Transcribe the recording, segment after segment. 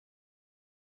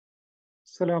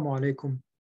Assalamu alaikum.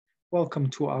 Welcome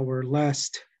to our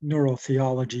last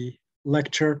Neurotheology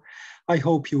lecture. I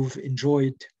hope you've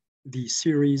enjoyed the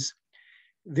series.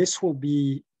 This will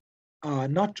be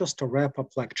not just a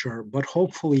wrap-up lecture, but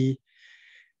hopefully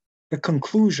the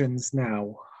conclusions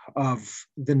now of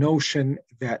the notion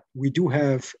that we do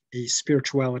have a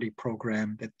spirituality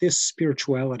program, that this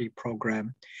spirituality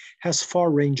program has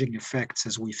far-ranging effects,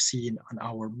 as we've seen, on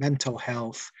our mental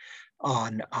health,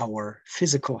 on our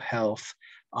physical health,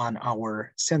 on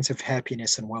our sense of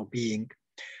happiness and well-being.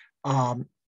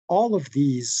 All of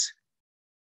these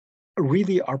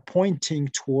really are pointing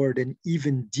toward an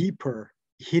even deeper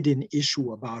hidden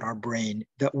issue about our brain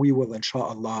that we will,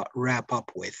 inshallah, wrap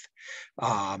up with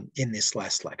in this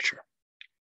last lecture.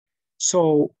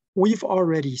 So we've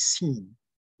already seen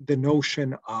the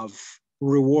notion of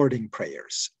rewarding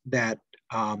prayers, that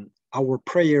our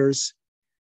prayers,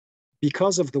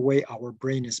 because of the way our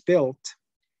brain is built,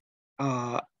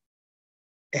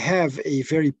 have a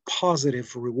very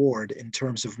positive reward in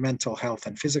terms of mental health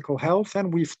and physical health.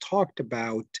 And we've talked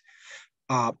about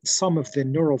some of the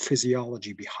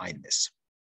neurophysiology behind this.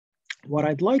 What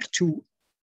I'd like to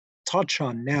touch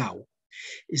on now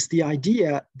is the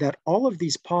idea that all of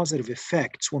these positive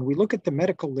effects, when we look at the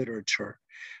medical literature,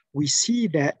 we see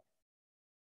that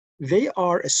they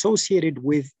are associated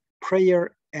with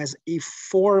prayer as a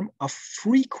form of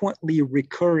frequently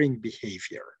recurring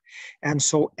behavior. And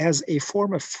so as a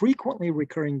form of frequently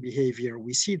recurring behavior,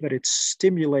 we see that it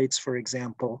stimulates, for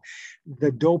example, the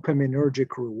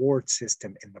dopaminergic reward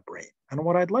system in the brain. And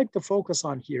what I'd like to focus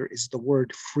on here is the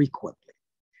word frequently.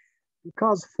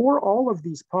 Because for all of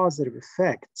these positive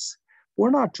effects,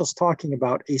 we're not just talking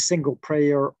about a single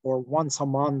prayer or once a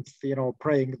month,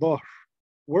 praying Dhuhr.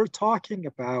 We're talking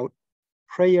about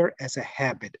prayer as a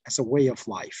habit, as a way of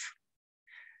life.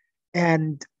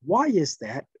 And why is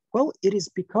that? Well, it is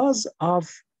because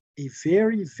of a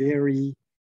very, very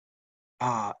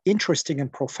interesting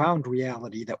and profound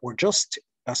reality that we're just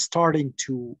starting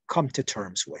to come to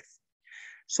terms with.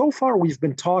 So far, we've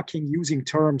been talking using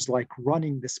terms like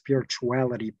running the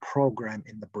spirituality program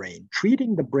in the brain,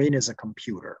 treating the brain as a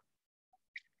computer.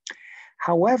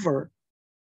 However,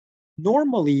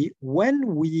 normally,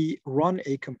 when we run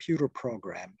a computer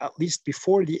program, at least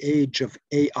before the age of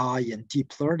AI and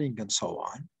deep learning and so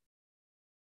on,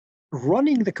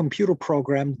 running the computer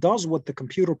program does what the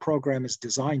computer program is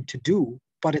designed to do,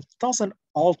 but it doesn't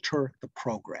alter the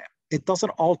program. It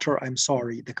doesn't alter,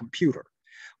 the computer.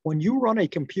 When you run a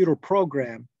computer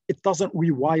program, it doesn't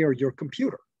rewire your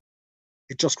computer.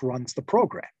 It just runs the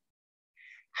program.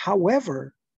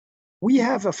 However, we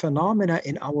have a phenomena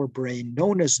in our brain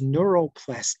known as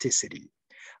neuroplasticity.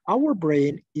 Our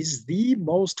brain is the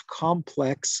most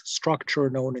complex structure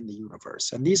known in the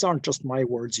universe. And these aren't just my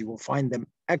words. You will find them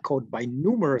echoed by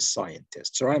numerous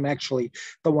scientists, or I'm actually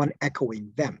the one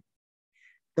echoing them.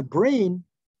 The brain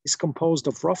is composed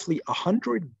of roughly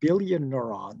 100 billion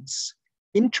neurons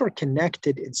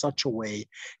interconnected in such a way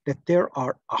that there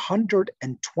are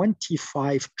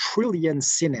 125 trillion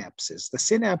synapses. The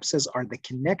synapses are the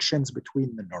connections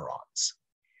between the neurons.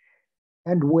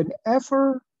 And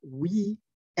whenever we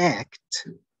act,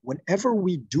 whenever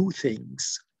we do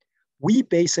things, we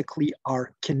basically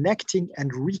are connecting and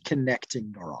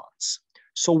reconnecting neurons.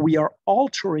 So we are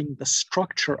altering the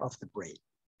structure of the brain.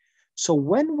 So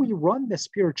when we run the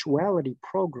spirituality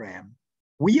program,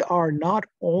 we are not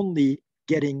only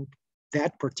getting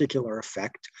that particular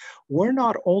effect, we're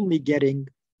not only getting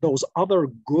those other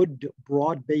good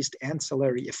broad-based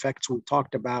ancillary effects we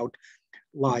talked about,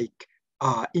 like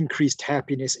increased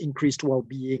happiness, increased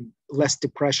well-being, less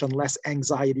depression, less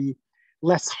anxiety,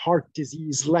 less heart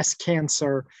disease, less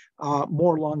cancer,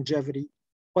 more longevity.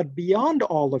 But beyond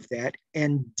all of that,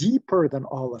 and deeper than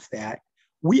all of that,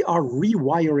 we are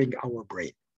rewiring our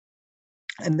brain.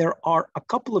 And there are a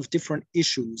couple of different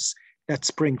issues that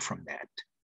spring from that.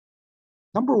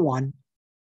 Number one,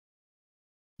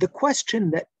 the question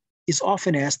that is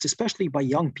often asked, especially by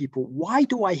young people, why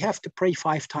do I have to pray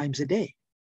 5 times a day?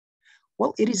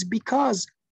 Well, it is because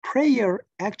prayer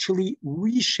actually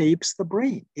reshapes the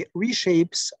brain. It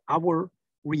reshapes our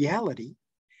reality.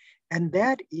 And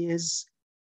that is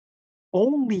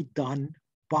only done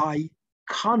by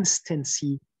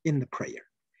constancy in the prayer.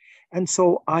 And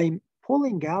so I'm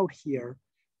pulling out here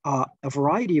a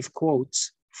variety of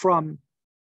quotes from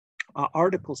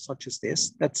articles such as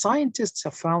this, that scientists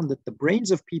have found that the brains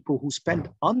of people who spend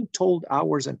untold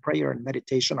hours in prayer and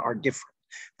meditation are different.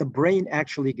 The brain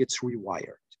actually gets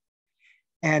rewired.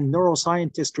 And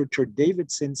neuroscientist Richard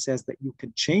Davidson says that you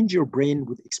can change your brain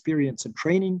with experience and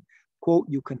training. Quote,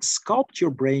 you can sculpt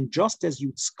your brain just as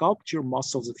you'd sculpt your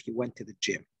muscles if you went to the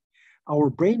gym. Our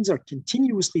brains are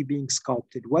continuously being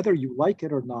sculpted, whether you like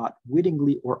it or not,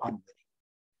 wittingly or unwittingly.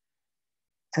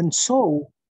 And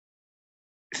so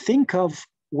think of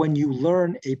when you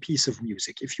learn a piece of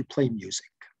music, if you play music.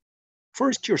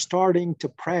 First, you're starting to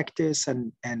practice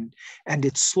and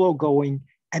it's slow going.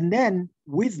 And then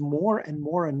with more and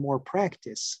more and more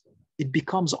practice, it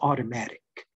becomes automatic.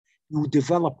 You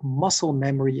develop muscle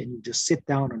memory and you just sit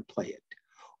down and play it.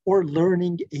 Or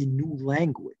learning a new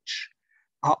language,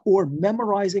 or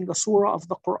memorizing a surah of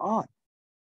the Quran.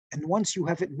 And once you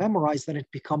have it memorized, then it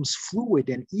becomes fluid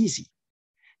and easy.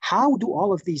 How do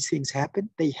all of these things happen?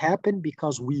 They happen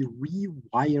because we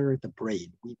rewire the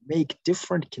brain. We make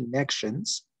different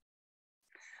connections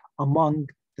among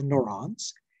the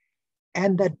neurons.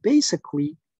 And that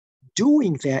basically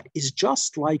doing that is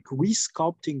just like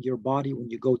resculpting your body when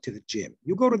you go to the gym.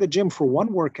 You go to the gym for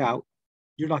one workout,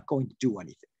 you're not going to do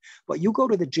anything. But you go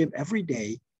to the gym every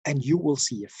day and you will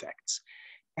see effects.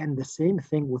 And the same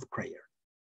thing with prayer.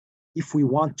 If we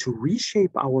want to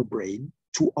reshape our brain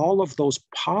to all of those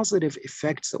positive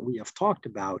effects that we have talked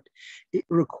about, it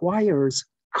requires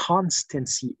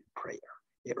constancy in prayer.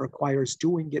 It requires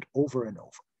doing it over and over.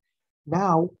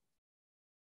 Now,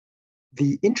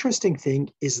 the interesting thing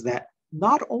is that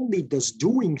not only does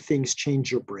doing things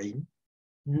change your brain,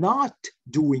 not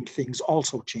doing things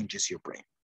also changes your brain.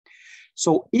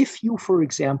 So if you, for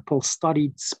example,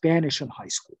 studied Spanish in high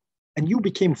school and you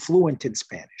became fluent in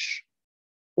Spanish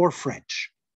or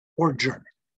French or German,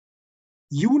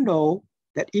 you know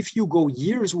that if you go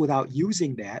years without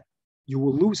using that, you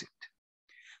will lose it.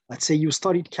 Let's say you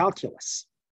studied calculus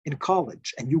in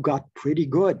college and you got pretty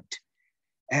good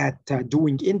at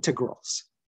doing integrals.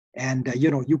 And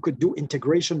you could do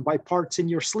integration by parts in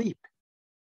your sleep.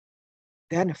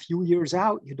 Then a few years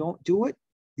out, you don't do it,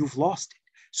 you've lost it.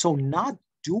 So not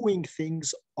doing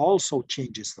things also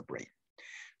changes the brain.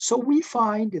 So we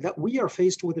find that we are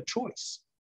faced with a choice.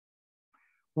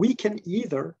 We can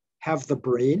either have the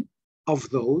brain of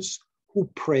those who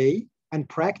pray and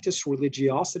practice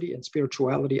religiosity and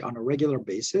spirituality on a regular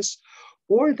basis,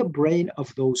 or the brain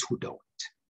of those who don't.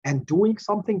 And doing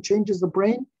something changes the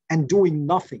brain, and doing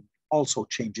nothing also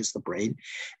changes the brain.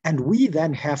 And we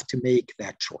then have to make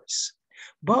that choice.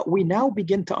 But we now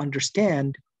begin to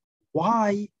understand,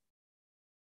 why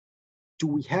do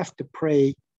we have to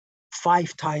pray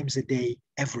 5 times a day,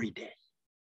 every day?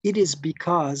 It is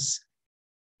because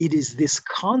it is this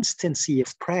constancy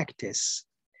of practice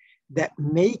that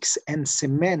makes and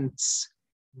cements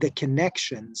the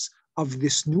connections of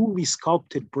this newly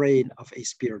sculpted brain of a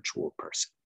spiritual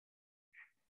person.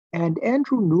 And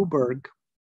Andrew Newberg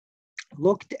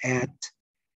looked at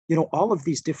all of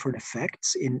these different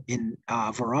effects in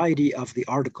a variety of the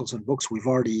articles and books we've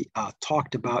already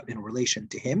talked about in relation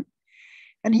to him.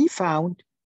 And he found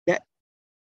that,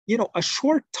 a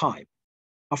short time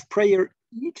of prayer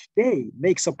each day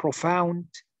makes a profound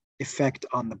effect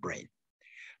on the brain,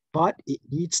 but it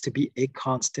needs to be a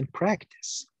constant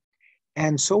practice.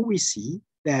 And so we see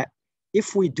that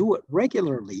if we do it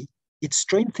regularly, it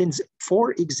strengthens,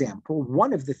 for example,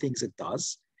 one of the things it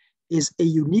does is a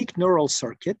unique neural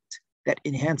circuit that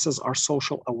enhances our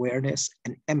social awareness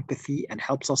and empathy and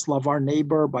helps us love our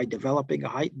neighbor by developing a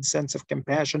heightened sense of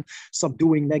compassion,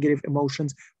 subduing negative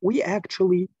emotions. We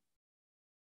actually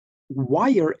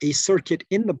wire a circuit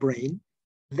in the brain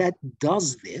that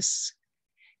does this.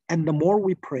 And the more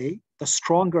we pray, the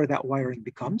stronger that wiring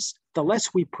becomes. The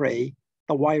less we pray,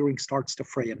 the wiring starts to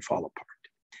fray and fall apart.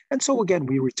 And so again,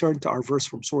 we return to our verse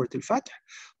from Surah Al-Fath.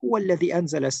 هو الذي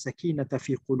أنزل السكينة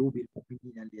في قلوب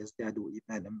المؤمنين ليزدادوا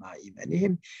إيمانا مع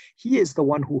إيمانهم. He is the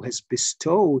one who has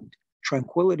bestowed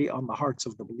tranquility on the hearts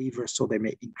of the believers so they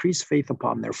may increase faith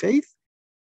upon their faith.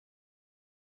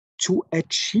 To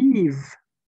achieve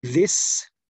this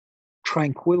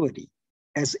tranquility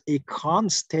as a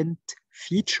constant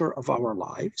feature of our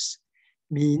lives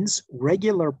means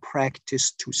regular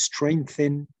practice to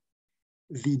strengthen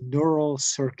the neural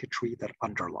circuitry that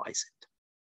underlies it.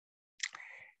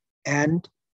 And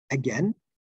again,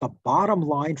 the bottom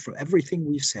line from everything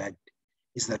we've said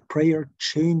is that prayer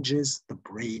changes the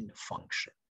brain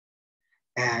function.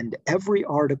 And every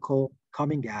article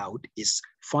coming out is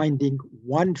finding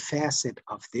one facet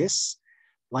of this,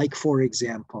 like, for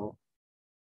example,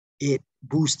 it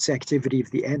boosts activity of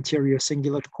the anterior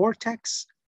cingulate cortex,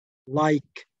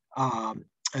 like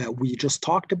we just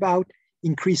talked about,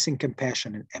 increasing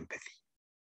compassion and empathy.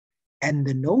 And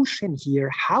the notion here,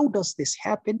 how does this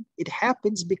happen? It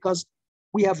happens because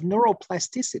we have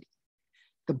neuroplasticity.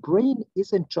 The brain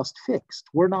isn't just fixed.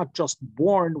 We're not just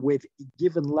born with a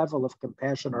given level of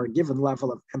compassion or a given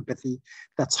level of empathy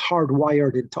that's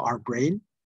hardwired into our brain.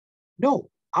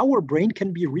 No, our brain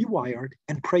can be rewired,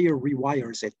 and prayer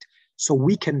rewires it so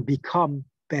we can become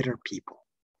better people.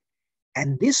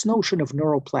 And this notion of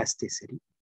neuroplasticity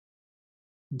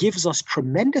gives us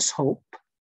tremendous hope,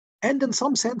 and in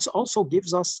some sense also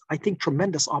gives us, I think,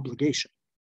 tremendous obligation,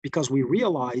 because we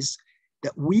realize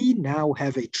that we now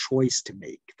have a choice to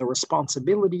make. The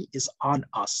responsibility is on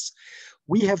us.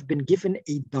 We have been given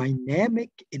a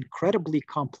dynamic, incredibly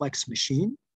complex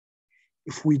machine.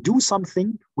 If we do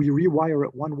something, we rewire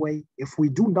it one way. If we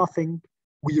do nothing,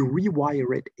 we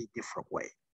rewire it a different way.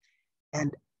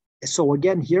 And so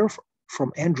again, here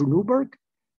from Andrew Newberg,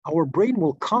 our brain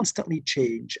will constantly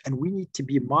change, and we need to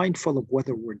be mindful of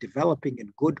whether we're developing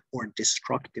in good or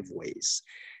destructive ways.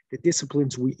 The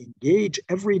disciplines we engage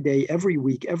every day, every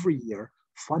week, every year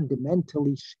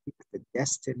fundamentally shape the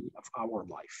destiny of our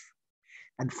life.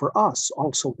 And for us,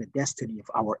 also the destiny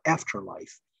of our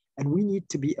afterlife. And we need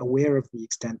to be aware of the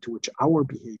extent to which our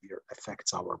behavior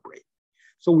affects our brain.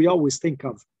 So we always think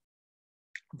of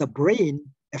the brain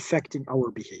affecting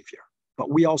our behavior, but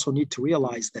we also need to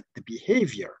realize that the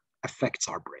behavior affects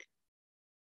our brain.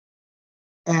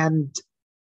 And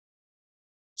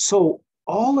so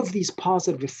all of these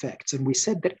positive effects, and we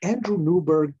said that Andrew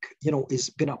Newberg, has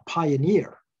been a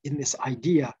pioneer in this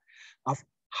idea of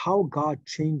how God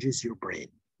changes your brain,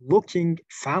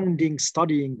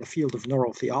 studying the field of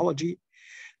neurotheology,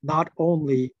 not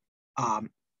only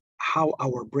how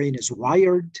our brain is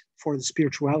wired for the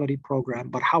spirituality program,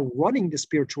 but how running the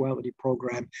spirituality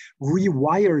program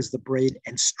rewires the brain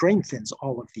and strengthens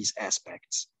all of these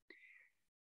aspects.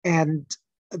 And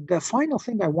the final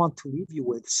thing I want to leave you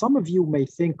with, some of you may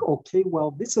think, okay,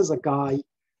 well, this is a guy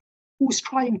who's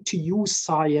trying to use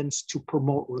science to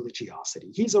promote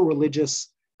religiosity. He's a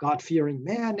religious, God-fearing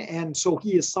man, and so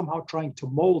he is somehow trying to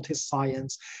mold his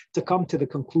science to come to the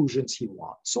conclusions he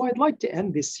wants. So I'd like to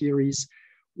end this series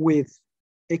with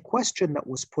a question that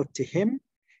was put to him.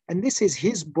 And this is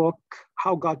his book,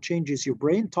 How God Changes Your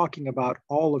Brain, talking about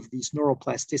all of these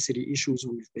neuroplasticity issues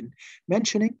we've been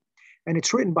mentioning. And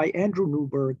it's written by Andrew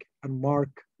Newberg and Mark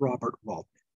Robert Waldman.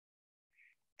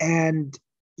 And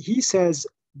he says,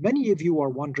 many of you are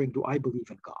wondering, do I believe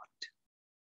in God?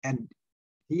 And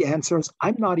he answers,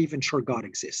 I'm not even sure God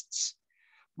exists.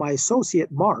 My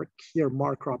associate Mark, here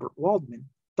Mark Robert Waldman,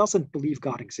 doesn't believe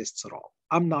God exists at all.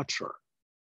 I'm not sure.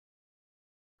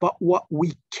 But what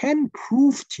we can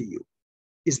prove to you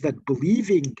is that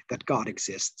believing that God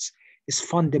exists is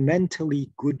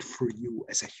fundamentally good for you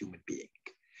as a human being.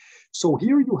 So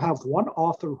here you have one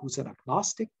author who's an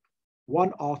agnostic,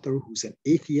 one author who's an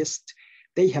atheist.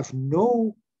 They have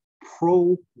no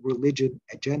pro-religion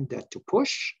agenda to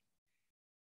push.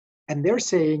 And they're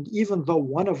saying, even though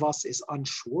one of us is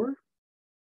unsure,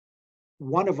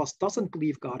 one of us doesn't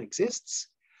believe God exists,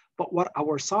 but what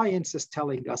our science is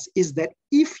telling us is that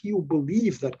if you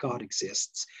believe that God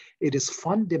exists, it is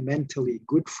fundamentally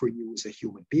good for you as a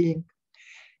human being.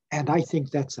 And I think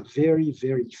that's a very,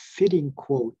 very fitting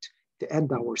quote to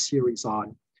end our series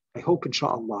on. I hope,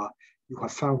 inshallah, you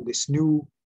have found this new,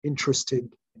 interesting,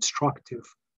 instructive,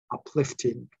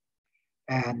 uplifting,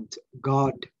 and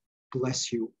God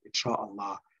bless you,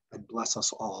 inshallah, and bless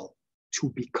us all to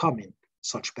becoming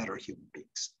such better human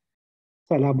beings.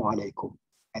 Assalamu alaikum.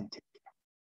 And